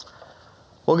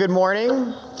Well, good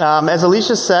morning. As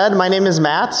Alicia said, my name is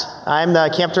Matt. I'm the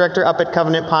camp director up at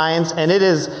Covenant Pines, and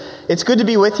it's good to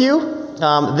be with you.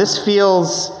 This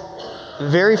feels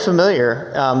very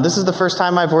familiar. This is the first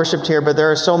time I've worshiped here, but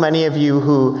there are so many of you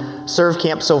who serve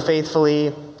camp so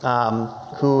faithfully,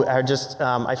 who are just,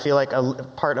 I feel like, a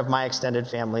part of my extended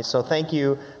family. So thank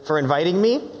you for inviting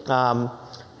me,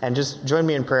 and just join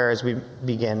me in prayer as we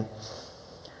begin.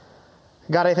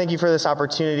 God, I thank you for this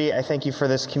opportunity. I thank you for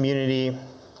this community.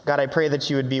 God, I pray that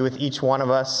you would be with each one of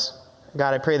us.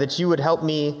 God, I pray that you would help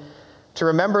me to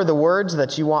remember the words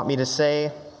that you want me to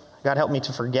say. God, help me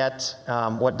to forget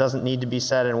what doesn't need to be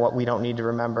said and what we don't need to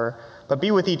remember. But be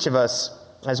with each of us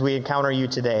as we encounter you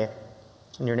today.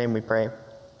 In your name we pray.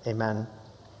 Amen.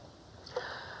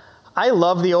 I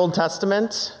love the Old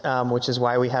Testament, which is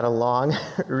why we had a long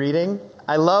reading.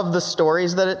 I love the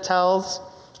stories that it tells,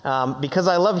 because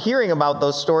I love hearing about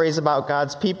those stories about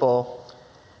God's people,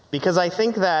 because I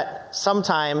think that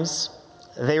sometimes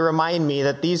they remind me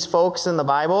that these folks in the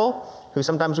Bible, who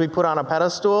sometimes we put on a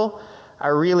pedestal,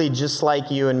 are really just like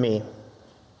you and me.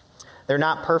 They're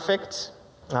not perfect.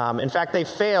 In fact, they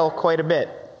fail quite a bit.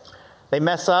 They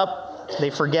mess up, they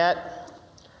forget,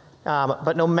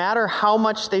 but no matter how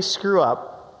much they screw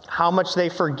up, how much they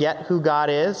forget who God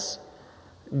is,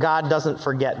 God doesn't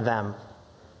forget them.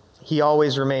 He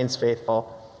always remains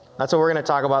faithful. That's what we're going to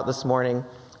talk about this morning.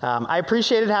 I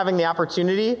appreciated having the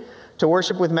opportunity to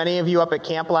worship with many of you up at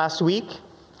camp last week.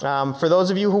 For those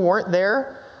of you who weren't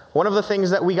there, one of the things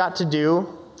that we got to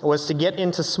do was to get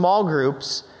into small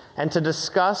groups and to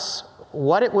discuss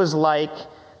what it was like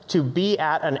to be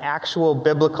at an actual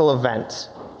biblical event,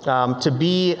 to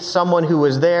be someone who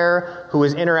was there, who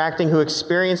was interacting, who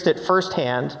experienced it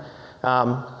firsthand.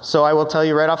 So I will tell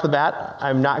you right off the bat,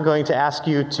 I'm not going to ask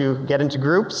you to get into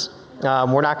groups.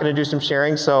 We're not going to do some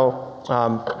sharing, so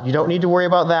you don't need to worry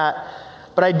about that.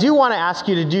 But I do want to ask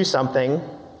you to do something,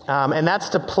 and that's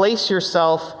to place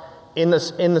yourself in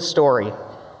the story,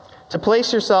 to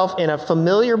place yourself in a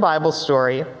familiar Bible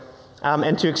story,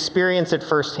 and to experience it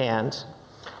firsthand.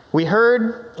 We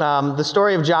heard the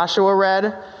story of Joshua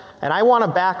read, and I want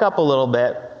to back up a little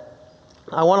bit.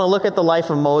 I want to look at the life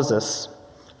of Moses,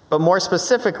 but more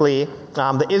specifically,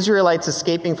 the Israelites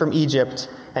escaping from Egypt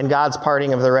and God's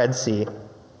parting of the Red Sea.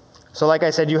 So like I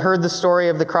said, you heard the story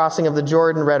of the crossing of the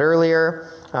Jordan read earlier,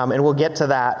 and we'll get to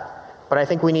that. But I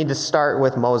think we need to start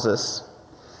with Moses.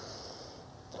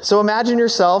 So imagine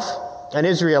yourself an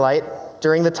Israelite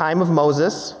during the time of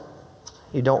Moses.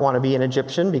 You don't want to be an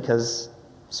Egyptian because,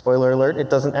 spoiler alert, it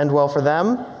doesn't end well for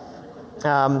them.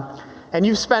 And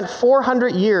you've spent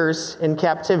 400 years in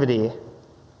captivity.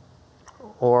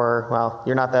 Or, well,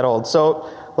 you're not that old. So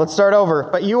let's start over.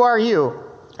 But you are you,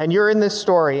 and you're in this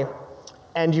story.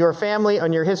 And your family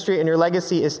and your history and your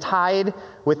legacy is tied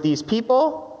with these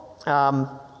people.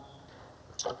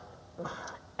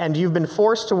 And you've been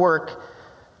forced to work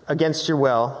against your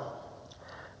will.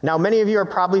 Now, many of you are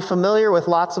probably familiar with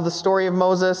lots of the story of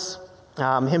Moses,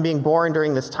 him being born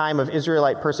during this time of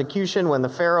Israelite persecution when the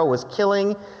Pharaoh was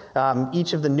killing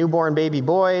each of the newborn baby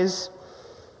boys.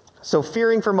 So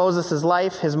fearing for Moses'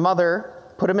 life, his mother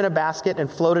put him in a basket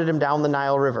and floated him down the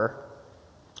Nile River.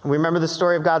 We remember the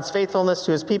story of God's faithfulness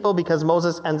to his people because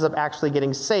Moses ends up actually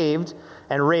getting saved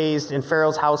and raised in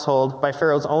Pharaoh's household by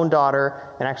Pharaoh's own daughter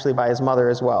and actually by his mother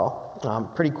as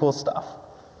well. Pretty cool stuff.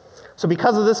 So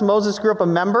because of this, Moses grew up a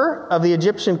member of the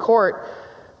Egyptian court,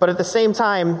 but at the same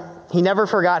time, he never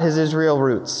forgot his Israel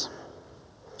roots.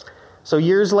 So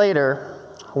years later,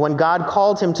 when God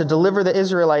called him to deliver the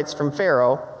Israelites from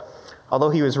Pharaoh,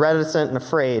 although he was reticent and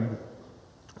afraid,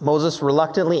 Moses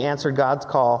reluctantly answered God's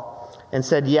call and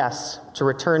said yes to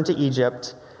return to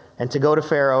Egypt and to go to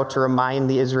Pharaoh to remind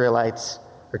the Israelites,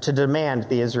 or to demand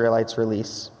the Israelites'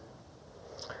 release.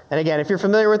 And again, if you're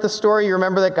familiar with the story, you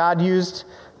remember that God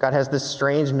has this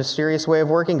strange, mysterious way of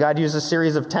working. God used a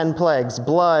series of 10 plagues: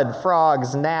 blood,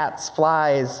 frogs, gnats,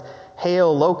 flies,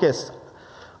 hail, locusts,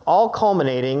 all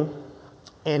culminating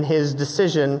in his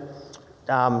decision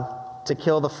to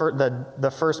kill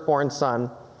the firstborn son,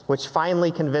 which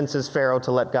finally convinces Pharaoh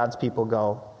to let God's people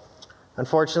go.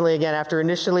 Unfortunately, again, after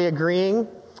initially agreeing,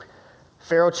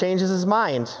 Pharaoh changes his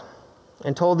mind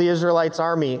and told his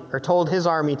army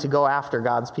to go after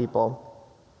God's people.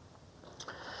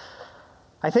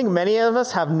 I think many of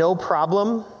us have no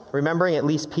problem remembering at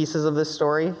least pieces of this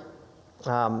story.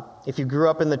 If you grew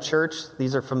up in the church,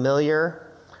 these are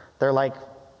familiar. They're like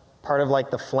part of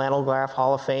like the Flannel Graph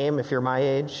Hall of Fame if you're my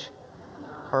age.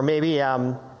 Or maybe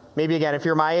again, if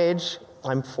you're my age,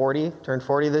 I'm 40, turned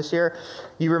 40 this year.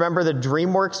 You remember the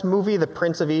DreamWorks movie, The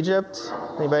Prince of Egypt?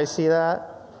 Anybody see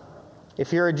that?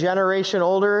 If you're a generation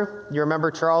older, you remember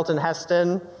Charlton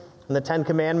Heston and the Ten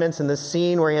Commandments and this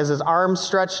scene where he has his arms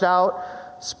stretched out,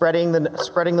 spreading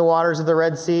the waters of the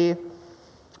Red Sea.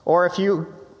 Or if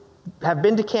you have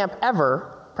been to camp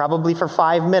ever, probably for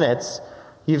 5 minutes,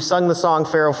 you've sung the song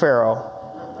Pharaoh,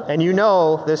 Pharaoh. And you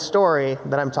know this story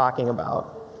that I'm talking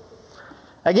about.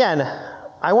 Again,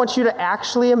 I want you to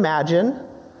actually imagine,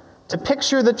 to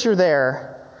picture that you're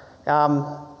there.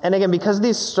 And again, because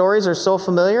these stories are so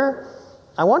familiar,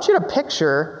 I want you to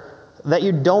picture that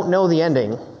you don't know the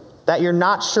ending, that you're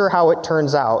not sure how it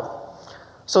turns out.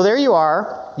 So there you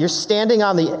are, you're standing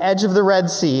on the edge of the Red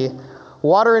Sea,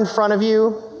 water in front of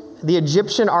you, the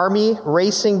Egyptian army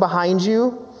racing behind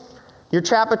you. You're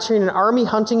trapped between an army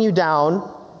hunting you down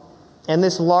and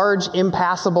this large,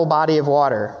 impassable body of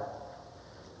water.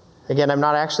 Again, I'm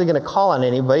not actually going to call on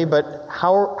anybody, but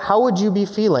how would you be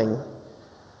feeling?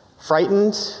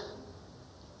 Frightened?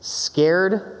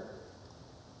 Scared?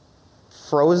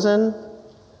 Frozen?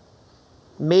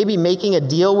 Maybe making a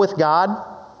deal with God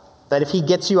that if he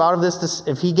gets you out of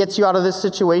this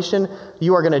situation,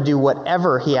 you are going to do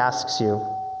whatever he asks you.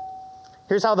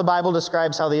 Here's how the Bible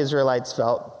describes how the Israelites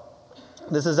felt.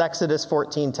 This is Exodus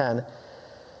 14:10.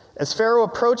 As Pharaoh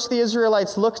approached, the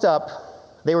Israelites looked up.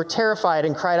 They were terrified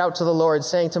and cried out to the Lord,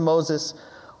 saying to Moses,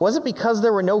 "Was it because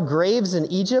there were no graves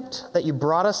in Egypt that you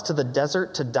brought us to the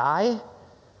desert to die?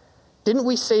 Didn't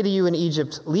we say to you in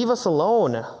Egypt, 'Leave us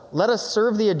alone, let us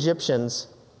serve the Egyptians'?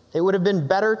 It would have been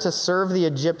better to serve the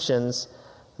Egyptians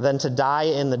than to die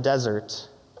in the desert."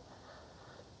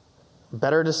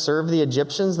 Better to serve the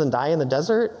Egyptians than die in the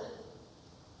desert?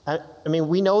 I mean,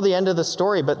 we know the end of the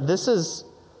story, but this is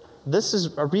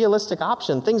a realistic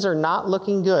option. Things are not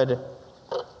looking good.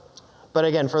 But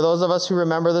again, for those of us who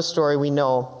remember the story, we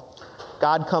know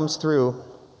God comes through.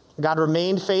 God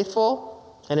remained faithful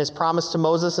in his promise to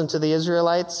Moses and to the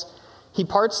Israelites. He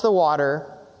parts the water,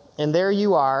 and there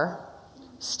you are,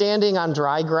 standing on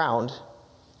dry ground.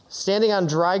 Standing on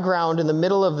dry ground in the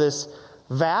middle of this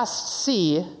vast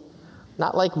sea,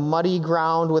 not like muddy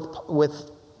ground with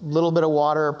a little bit of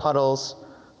water or puddles,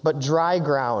 but dry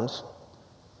ground.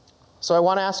 So I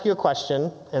want to ask you a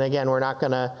question, and again, we're not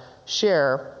going to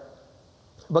share,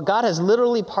 but God has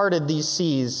literally parted these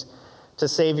seas to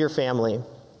save your family.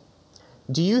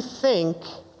 Do you think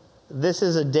this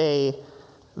is a day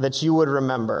that you would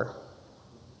remember?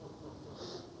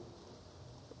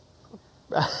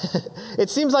 It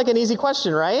seems like an easy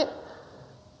question, right?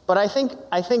 But I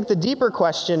think the deeper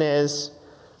question is,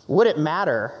 would it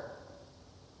matter?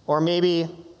 Or maybe,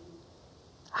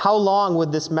 how long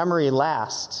would this memory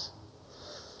last?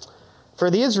 For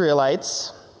the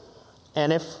Israelites,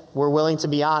 and if we're willing to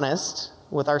be honest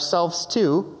with ourselves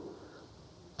too,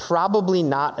 probably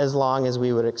not as long as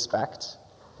we would expect.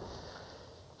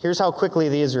 Here's how quickly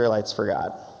the Israelites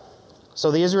forgot.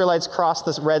 So the Israelites crossed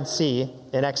the Red Sea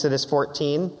in Exodus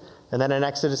 14, and then in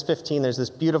Exodus 15, there's this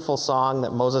beautiful song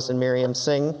that Moses and Miriam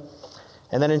sing.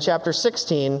 And then in chapter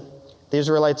 16, the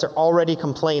Israelites are already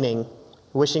complaining,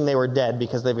 wishing they were dead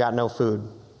because they've got no food.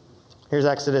 Here's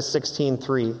Exodus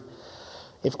 16:3.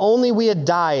 "If only we had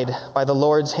died by the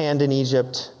Lord's hand in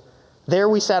Egypt. There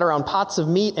we sat around pots of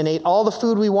meat and ate all the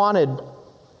food we wanted.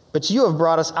 But you have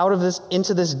brought us out of this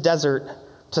into this desert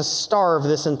to starve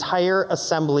this entire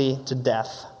assembly to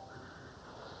death."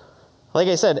 Like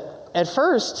I said, at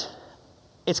first,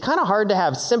 it's kind of hard to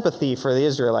have sympathy for the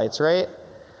Israelites, right?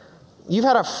 You've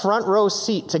had a front row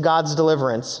seat to God's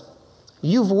deliverance.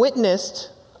 You've witnessed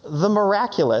the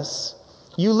miraculous.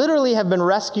 You literally have been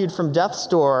rescued from death's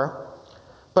door,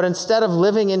 but instead of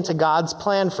living into God's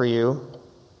plan for you,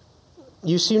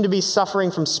 you seem to be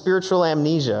suffering from spiritual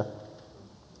amnesia,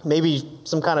 maybe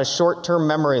some kind of short-term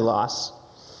memory loss.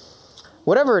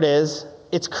 Whatever it is,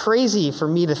 it's crazy for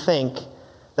me to think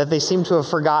that they seem to have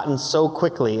forgotten so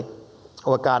quickly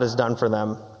what God has done for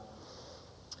them.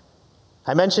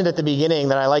 I mentioned at the beginning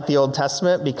that I like the Old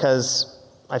Testament because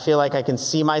I feel like I can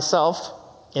see myself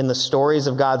in the stories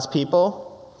of God's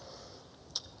people.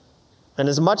 And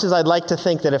as much as I'd like to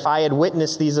think that if I had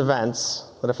witnessed these events,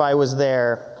 that if I was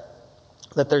there,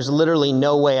 that there's literally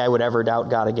no way I would ever doubt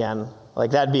God again.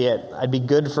 Like, that'd be it. I'd be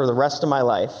good for the rest of my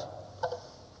life.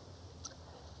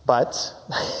 But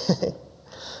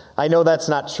I know that's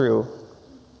not true.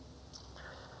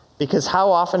 Because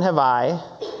how often have I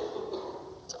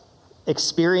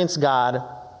experienced God,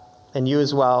 and you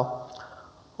as well,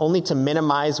 only to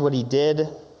minimize what he did,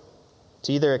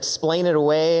 to either explain it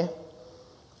away,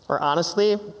 or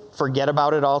honestly, forget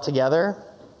about it altogether?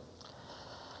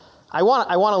 I want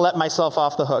to let myself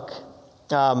off the hook.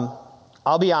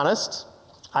 I'll be honest,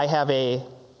 I have a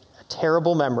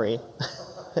terrible memory.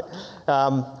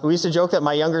 We used to joke that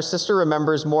my younger sister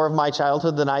remembers more of my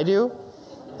childhood than I do,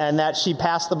 and that she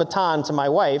passed the baton to my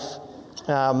wife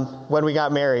when we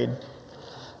got married.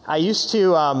 I used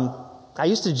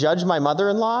to judge my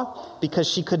mother-in-law because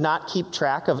she could not keep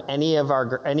track of any of her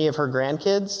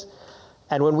grandkids.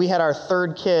 And when we had our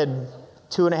third kid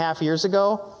 2.5 years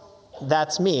ago,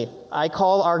 that's me. I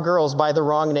call our girls by the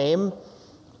wrong name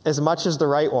as much as the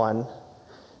right one.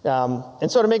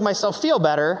 And so to make myself feel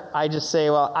better, I just say,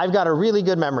 well, I've got a really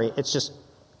good memory. It's just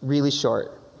really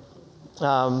short.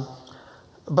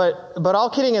 But all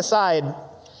kidding aside,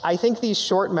 I think these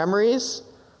short memories,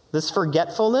 this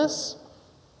forgetfulness,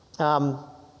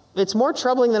 it's more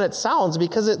troubling than it sounds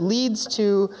because it leads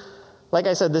to, like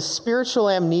I said, this spiritual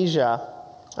amnesia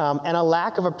and a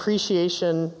lack of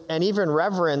appreciation and even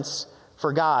reverence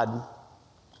for God.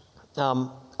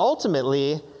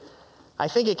 Ultimately, I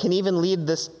think it can even lead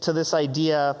to this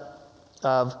idea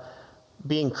of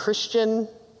being Christian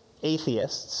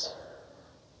atheists,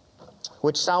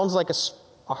 which sounds like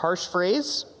a harsh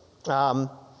phrase. I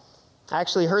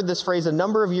actually heard this phrase a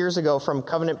number of years ago from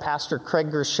Covenant pastor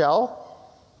Craig Gershell,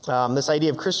 this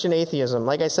idea of Christian atheism.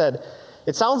 Like I said,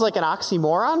 it sounds like an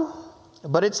oxymoron,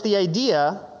 but it's the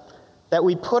idea that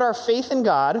we put our faith in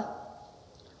God,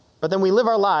 but then we live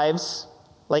our lives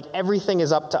like everything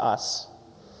is up to us.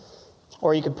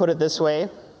 Or you could put it this way: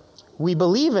 we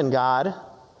believe in God,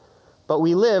 but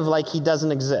we live like he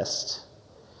doesn't exist.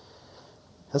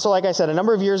 And so, like I said, a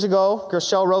number of years ago,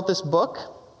 Gershell wrote this book,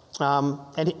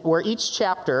 where each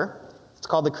chapter, it's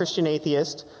called The Christian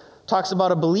Atheist, talks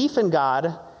about a belief in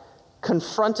God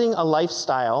confronting a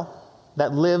lifestyle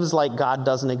that lives like God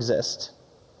doesn't exist.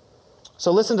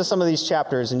 So listen to some of these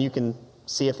chapters and you can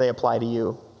see if they apply to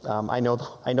you. I know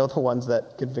the ones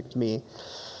that convict me.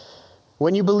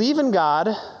 When you believe in God,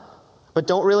 but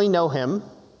don't really know him.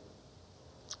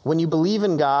 When you believe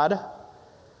in God,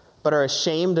 but are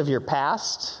ashamed of your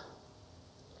past.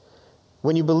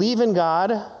 When you believe in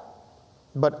God,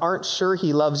 but aren't sure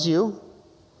he loves you.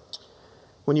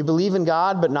 When you believe in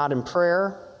God, but not in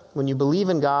prayer. When you believe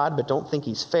in God, but don't think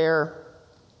he's fair.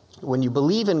 When you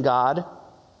believe in God,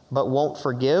 but won't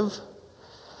forgive.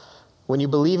 When you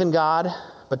believe in God,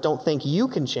 but don't think you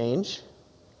can change.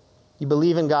 You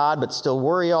believe in God, but still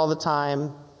worry all the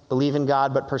time. Believe in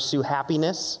God, but pursue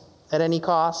happiness at any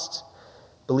cost.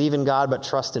 Believe in God, but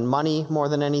trust in money more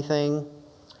than anything.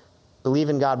 Believe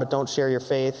in God, but don't share your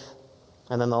faith.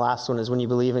 And then the last one is when you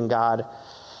believe in God,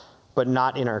 but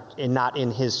not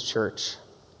in his church.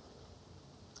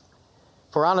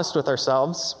 If we're honest with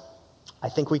ourselves, I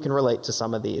think we can relate to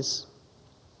some of these.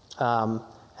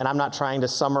 And I'm not trying to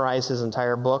summarize his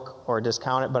entire book or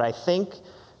discount it, but I think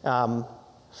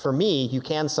for me, you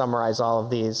can summarize all of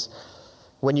these.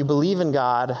 When you believe in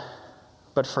God,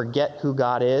 but forget who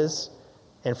God is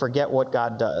and forget what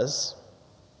God does.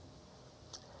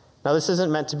 Now, this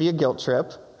isn't meant to be a guilt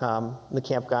trip. The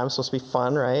camp guy, I'm supposed to be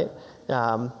fun, right?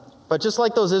 But just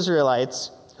like those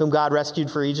Israelites whom God rescued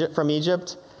from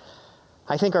Egypt,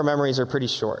 I think our memories are pretty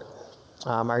short.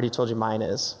 I already told you mine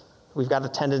is. We've got a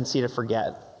tendency to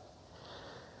forget.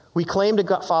 We claim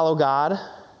to follow God,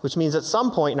 which means at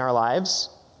some point in our lives,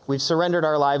 we've surrendered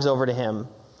our lives over to him,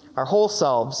 our whole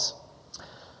selves.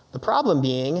 The problem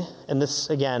being, and this,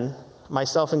 again,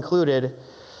 myself included,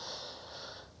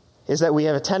 is that we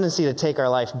have a tendency to take our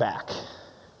life back.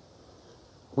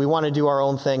 We want to do our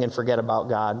own thing and forget about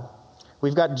God.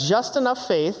 We've got just enough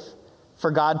faith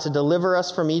for God to deliver us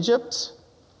from Egypt,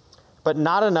 but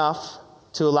not enough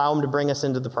to allow him to bring us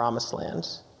into the promised land,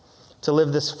 to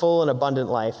live this full and abundant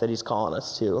life that he's calling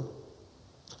us to.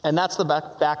 And that's the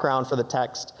background for the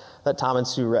text that Tom and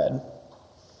Sue read.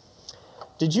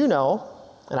 Did you know,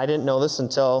 and I didn't know this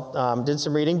until did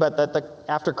some reading, but that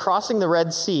after crossing the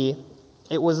Red Sea,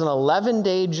 it was an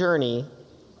 11-day journey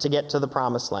to get to the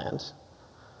promised land.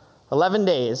 11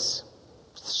 days,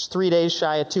 3 days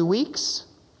shy of 2 weeks.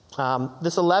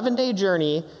 This 11-day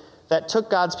journey that took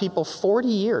God's people 40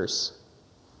 years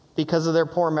because of their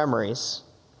poor memories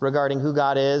regarding who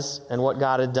God is and what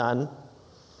God had done.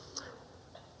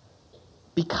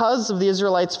 Because of the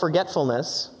Israelites'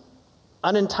 forgetfulness,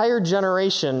 an entire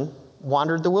generation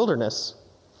wandered the wilderness.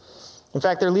 In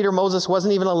fact, their leader Moses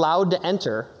wasn't even allowed to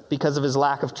enter because of his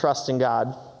lack of trust in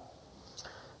God.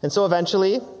 And so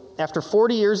eventually, after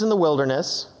 40 years in the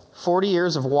wilderness, 40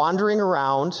 years of wandering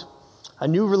around, a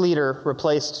new leader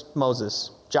replaced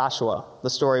Moses, Joshua, the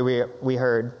story we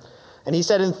heard. And he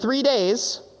said, in 3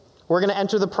 days, we're going to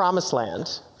enter the promised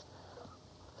land.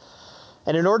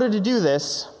 And in order to do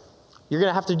this, you're going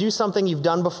to have to do something you've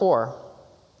done before.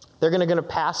 They're going to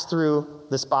pass through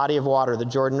this body of water, the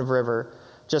Jordan River,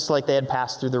 just like they had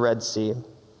passed through the Red Sea.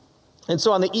 And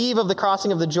so on the eve of the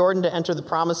crossing of the Jordan to enter the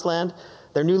promised land,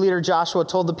 their new leader Joshua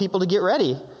told the people to get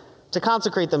ready, to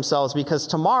consecrate themselves, because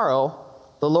tomorrow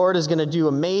the Lord is going to do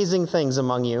amazing things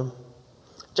among you.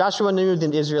 Joshua knew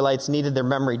the Israelites needed their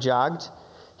memory jogged.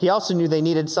 He also knew they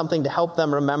needed something to help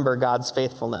them remember God's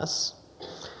faithfulness.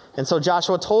 And so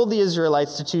Joshua told the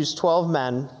Israelites to choose 12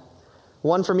 men,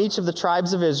 one from each of the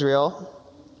tribes of Israel.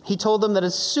 He told them that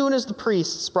as soon as the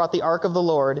priests brought the ark of the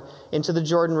Lord into the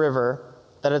Jordan River,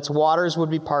 that its waters would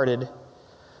be parted.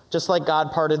 Just like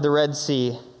God parted the Red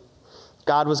Sea,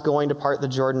 God was going to part the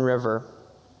Jordan River.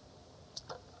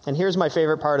 And here's my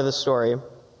favorite part of the story.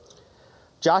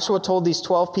 Joshua told these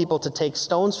 12 people to take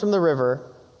stones from the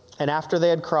river, and after they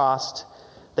had crossed,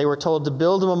 they were told to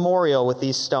build a memorial with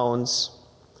these stones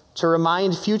to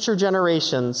remind future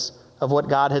generations of what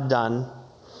God had done.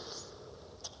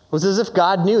 It was as if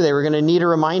God knew they were going to need a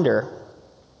reminder.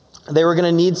 They were going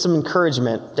to need some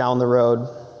encouragement down the road.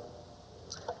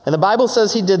 And the Bible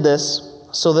says he did this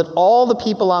so that all the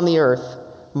people on the earth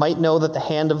might know that the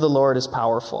hand of the Lord is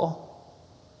powerful.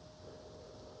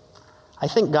 I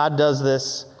think God does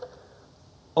this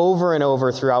over and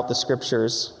over throughout the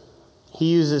scriptures.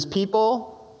 He uses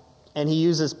people and he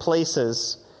uses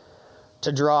places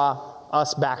to draw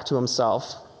us back to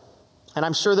himself. And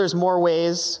I'm sure there's more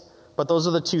ways, but those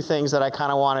are the two things that I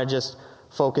kind of want to just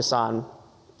focus on.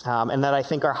 And that I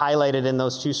think are highlighted in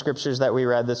those two scriptures that we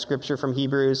read, the scripture from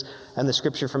Hebrews and the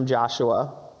scripture from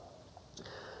Joshua.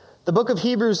 The book of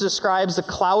Hebrews describes a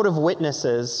cloud of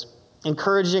witnesses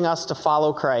encouraging us to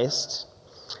follow Christ.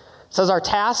 It says our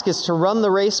task is to run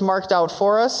the race marked out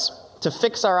for us, to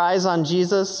fix our eyes on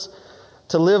Jesus,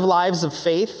 to live lives of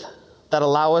faith that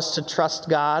allow us to trust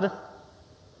God.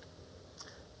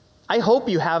 I hope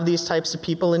you have these types of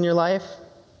people in your life,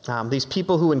 these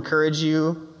people who encourage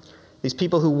you, these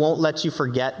people who won't let you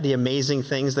forget the amazing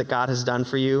things that God has done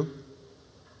for you.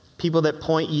 People that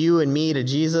point you and me to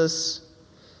Jesus.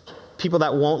 People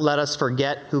that won't let us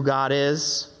forget who God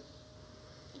is.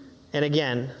 And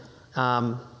again,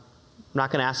 I'm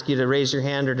not going to ask you to raise your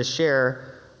hand or to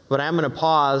share, but I'm going to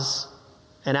pause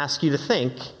and ask you to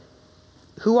think,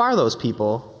 who are those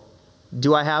people?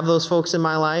 Do I have those folks in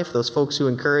my life? Those folks who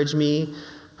encourage me,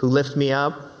 who lift me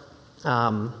up?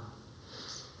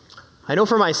 I know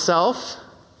for myself,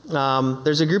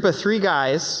 there's a group of 3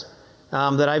 guys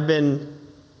that I've been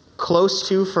close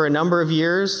to for a number of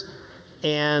years.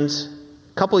 And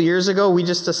a couple years ago, we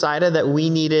just decided that we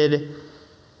needed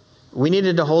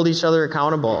to hold each other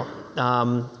accountable.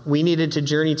 We needed to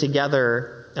journey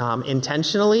together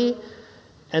intentionally.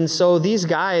 And so these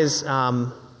guys,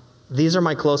 these are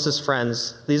my closest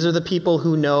friends. These are the people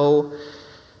who know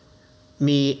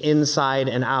me inside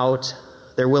and out.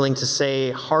 They're willing to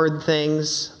say hard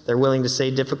things. They're willing to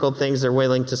say difficult things. They're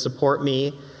willing to support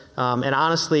me. And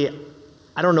honestly,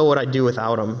 I don't know what I'd do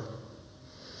without them.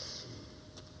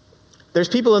 There's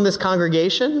people in this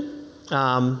congregation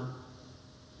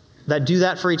that do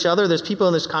that for each other. There's people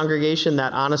in this congregation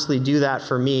that honestly do that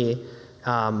for me.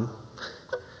 I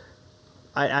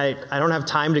don't have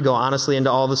time to go honestly into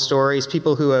all the stories.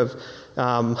 People who have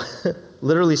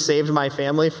literally saved my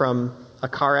family from a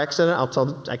car accident.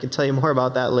 I can tell you more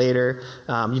about that later.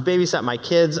 You babysat my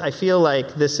kids. I feel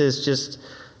like this is just,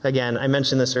 again, I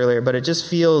mentioned this earlier, but it just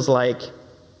feels like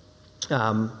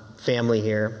family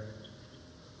here.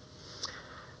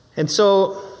 And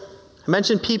so I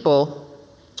mentioned people.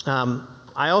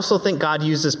 I also think God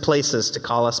uses places to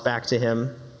call us back to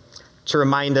him, to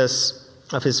remind us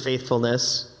of his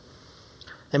faithfulness.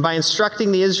 And by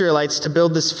instructing the Israelites to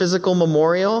build this physical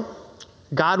memorial,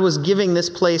 God was giving this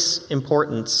place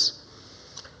importance.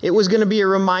 It was going to be a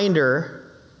reminder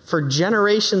for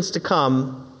generations to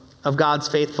come of God's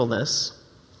faithfulness.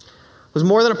 It was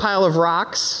more than a pile of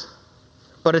rocks,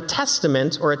 but a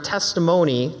testament or a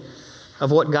testimony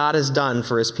of what God has done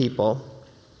for his people.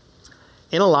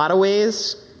 In a lot of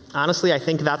ways, honestly, I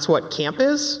think that's what camp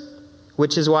is,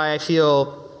 which is why I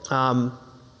feel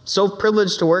so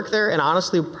privileged to work there, and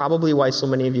honestly, probably why so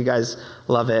many of you guys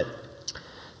love it.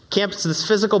 Camp is this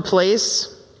physical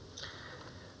place,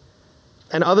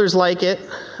 and others like it.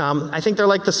 I think they're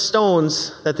like the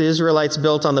stones that the Israelites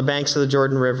built on the banks of the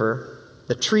Jordan River.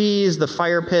 The trees, the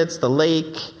fire pits, the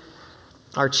lake,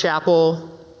 our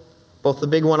chapel, both the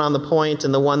big one on the point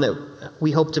and the one that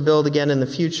we hope to build again in the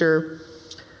future.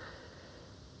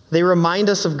 They remind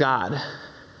us of God.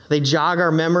 They jog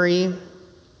our memory,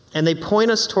 and they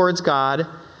point us towards God,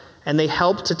 and they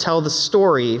help to tell the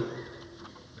story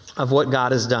of what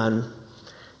God has done.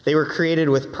 They were created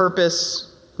with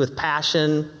purpose, with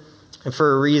passion, and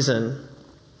for a reason.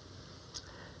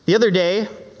 The other day,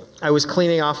 I was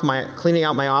cleaning out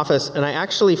my office, and I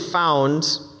actually found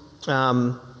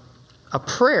a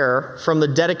prayer from the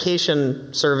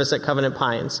dedication service at Covenant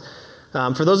Pines.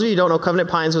 For those of you who don't know, Covenant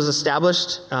Pines was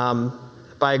established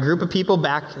by a group of people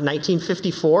back in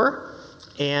 1954,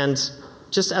 and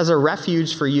just as a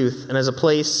refuge for youth and as a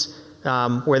place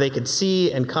where they could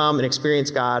see and come and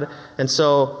experience God. And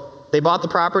so they bought the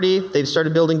property, they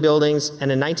started building buildings,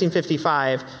 and in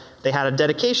 1955, they had a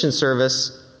dedication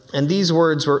service, and these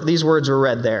words were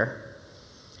read there.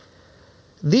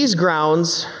 These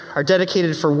grounds are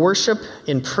dedicated for worship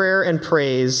in prayer and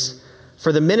praise,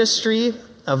 for the ministry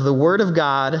of the Word of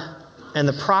God and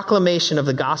the proclamation of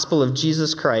the gospel of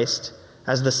Jesus Christ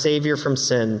as the Savior from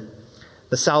sin,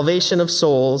 the salvation of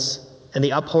souls, and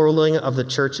the upholding of the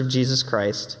Church of Jesus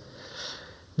Christ.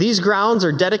 These grounds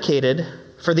are dedicated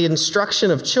for the instruction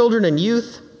of children and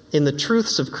youth in the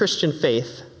truths of Christian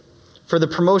faith, for the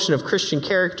promotion of Christian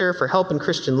character, for help in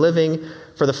Christian living,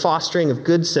 for the fostering of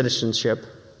good citizenship.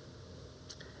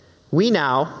 We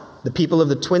now, the people of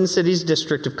the Twin Cities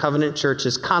District of Covenant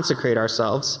Churches, consecrate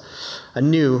ourselves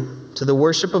anew to the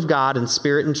worship of God in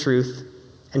spirit and truth,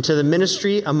 and to the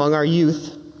ministry among our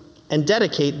youth, and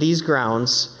dedicate these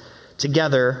grounds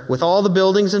together with all the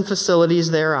buildings and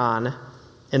facilities thereon,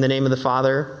 in the name of the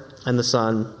Father, and the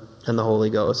Son, and the Holy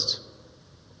Ghost.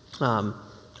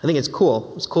 I think it's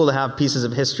cool. It's cool to have pieces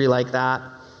of history like that.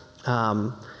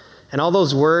 And all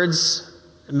those words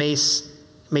may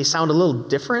sound a little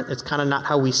different. It's kind of not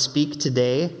how we speak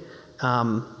today.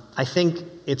 I think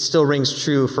it still rings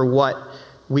true for what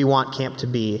we want camp to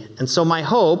be. And so my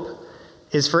hope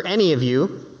is for any of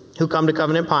you who come to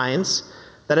Covenant Pines,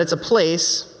 that it's a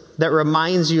place that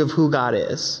reminds you of who God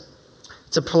is.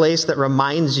 It's a place that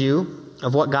reminds you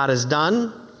of what God has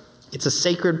done. It's a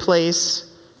sacred place.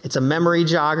 It's a memory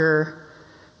jogger.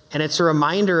 And it's a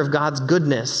reminder of God's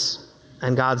goodness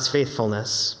and God's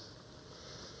faithfulness.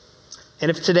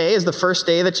 And if today is the first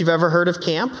day that you've ever heard of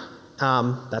camp,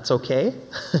 that's okay.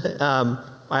 I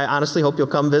honestly hope you'll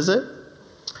come visit.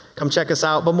 Come check us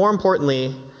out. But more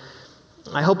importantly,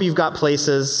 I hope you've got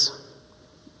places,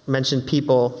 mentioned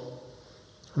people,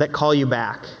 that call you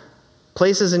back.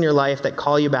 Places in your life that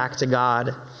call you back to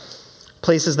God.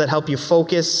 Places that help you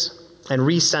focus and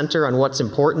recenter on what's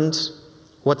important,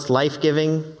 what's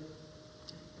life-giving.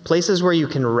 Places where you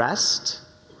can rest,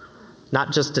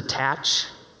 not just detach.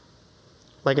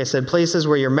 Like I said, places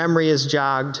where your memory is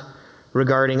jogged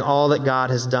regarding all that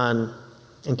God has done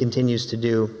and continues to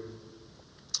do.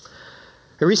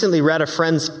 I recently read a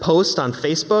friend's post on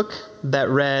Facebook that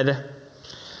read,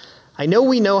 "I know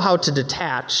we know how to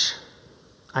detach.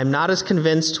 I'm not as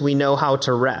convinced we know how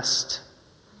to rest.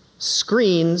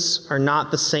 Screens are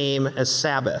not the same as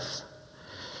Sabbath."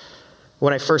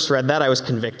 When I first read that, I was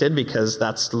convicted because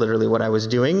that's literally what I was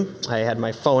doing. I had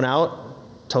my phone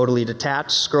out, totally detached,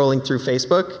 scrolling through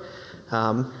Facebook.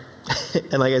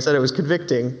 And like I said, it was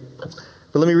convicting.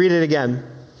 But let me read it again.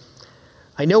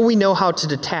 "I know we know how to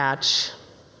detach.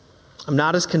 I'm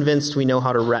not as convinced we know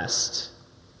how to rest.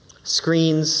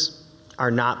 Screens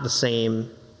are not the same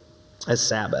as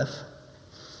Sabbath."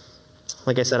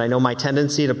 Like I said, I know my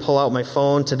tendency to pull out my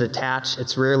phone to detach.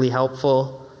 It's rarely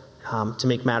helpful. To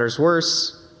make matters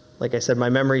worse, like I said, my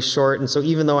memory's short. And so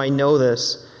even though I know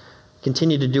this, I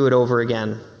continue to do it over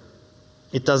again.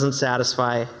 It doesn't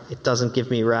satisfy. It doesn't give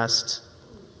me rest.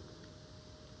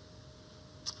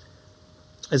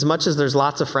 As much as there's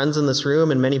lots of friends in this room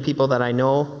and many people that I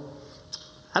know,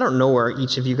 I don't know where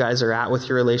each of you guys are at with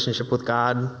your relationship with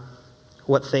God,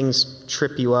 what things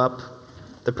trip you up,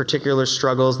 the particular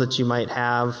struggles that you might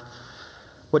have,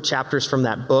 what chapters from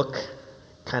that book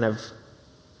kind of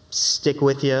stick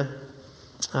with you.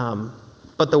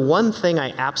 But the one thing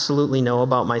I absolutely know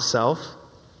about myself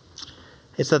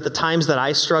is that the times that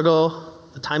I struggle,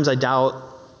 the times I doubt,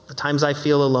 the times I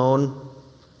feel alone,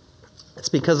 it's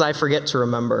because I forget to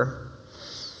remember.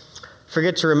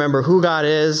 Forget to remember who God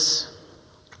is,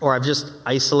 or I've just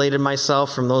isolated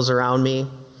myself from those around me.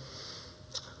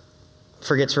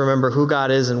 Forget to remember who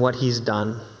God is and what He's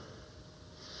done.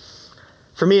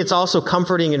 For me, it's also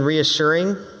comforting and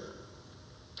reassuring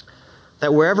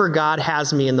that wherever God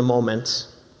has me in the moment,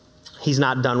 He's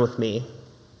not done with me.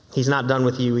 He's not done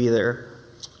with you either.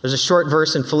 There's a short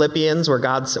verse in Philippians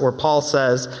where Paul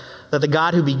says that the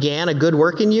God who began a good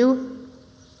work in you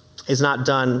is not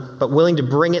done, but willing to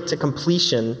bring it to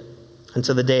completion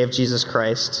until the day of Jesus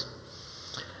Christ.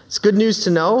 It's good news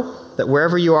to know that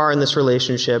wherever you are in this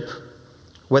relationship,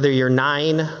 whether you're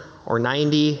 9 or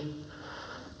 90,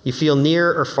 you feel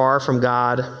near or far from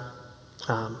God,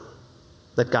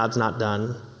 that God's not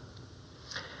done.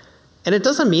 And it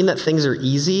doesn't mean that things are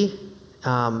easy.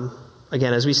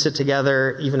 again, as we sit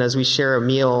together, even as we share a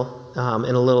meal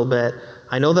in a little bit,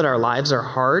 I know that our lives are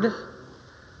hard,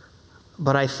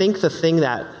 but I think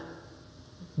the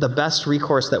best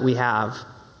recourse that we have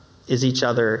is each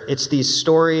other. It's these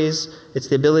stories, it's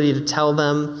the ability to tell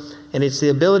them, and it's the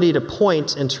ability to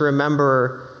point and to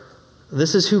remember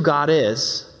this is who God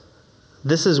is.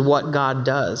 This is what God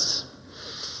does.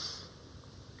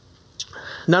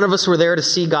 None of us were there to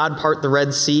see God part the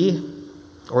Red Sea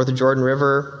or the Jordan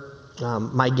River.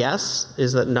 My guess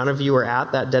is that none of you were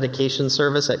at that dedication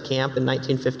service at camp in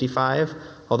 1955,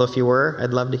 although if you were,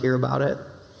 I'd love to hear about it.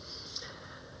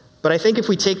 But I think if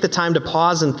we take the time to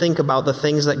pause and think about the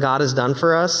things that God has done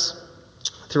for us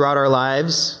throughout our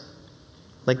lives,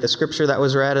 like the scripture that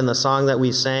was read and the song that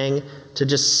we sang, to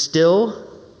just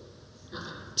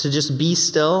be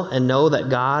still and know that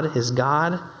God is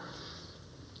God,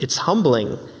 it's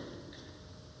humbling.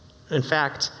 In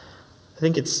fact, I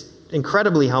think it's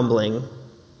incredibly humbling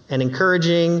and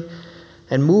encouraging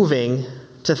and moving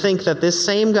to think that this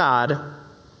same God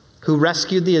who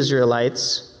rescued the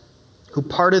Israelites, who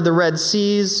parted the Red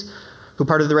Sea,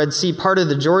 parted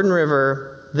the Jordan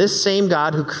River, this same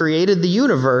God who created the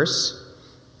universe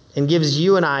and gives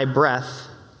you and I breath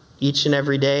each and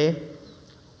every day,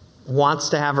 wants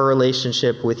to have a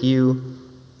relationship with you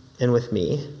and with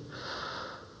me.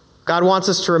 God wants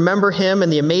us to remember him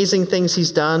and the amazing things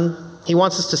he's done. He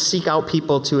wants us to seek out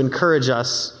people to encourage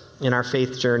us in our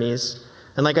faith journeys.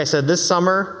 And like I said, this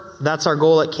summer, that's our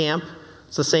goal at camp.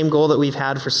 It's the same goal that we've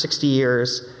had for 60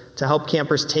 years, to help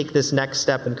campers take this next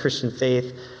step in Christian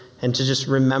faith and to just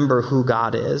remember who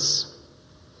God is.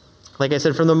 Like I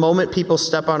said, from the moment people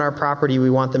step on our property, we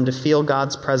want them to feel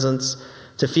God's presence,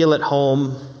 to feel at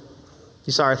home.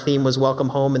 You saw our theme was Welcome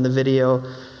Home in the video.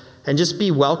 And just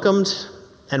be welcomed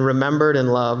and remembered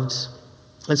and loved.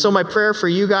 And so my prayer for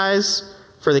you guys,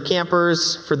 for the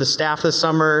campers, for the staff this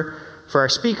summer, for our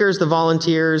speakers, the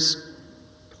volunteers,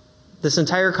 this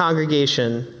entire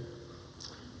congregation,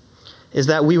 is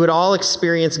that we would all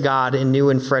experience God in new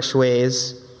and fresh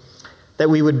ways, that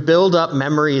we would build up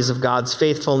memories of God's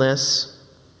faithfulness,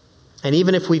 and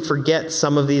even if we forget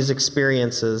some of these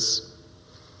experiences,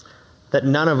 that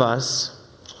none of us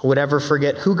would ever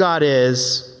forget who God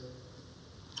is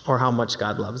or how much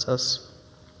God loves us.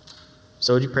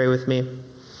 So would you pray with me?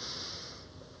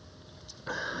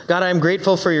 God, I'm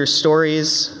grateful for your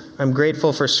stories. I'm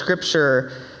grateful for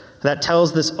scripture that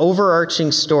tells this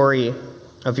overarching story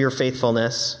of your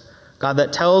faithfulness. God,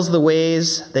 that tells the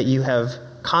ways that you have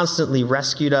constantly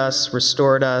rescued us,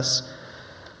 restored us.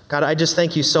 God, I just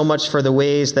thank you so much for the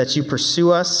ways that you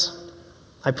pursue us.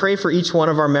 I pray for each one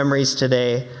of our memories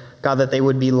today, God, that they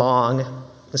would be long,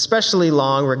 especially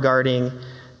long regarding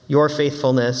your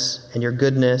faithfulness and your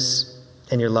goodness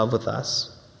and your love with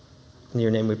us. In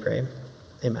your name we pray.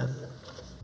 Amen.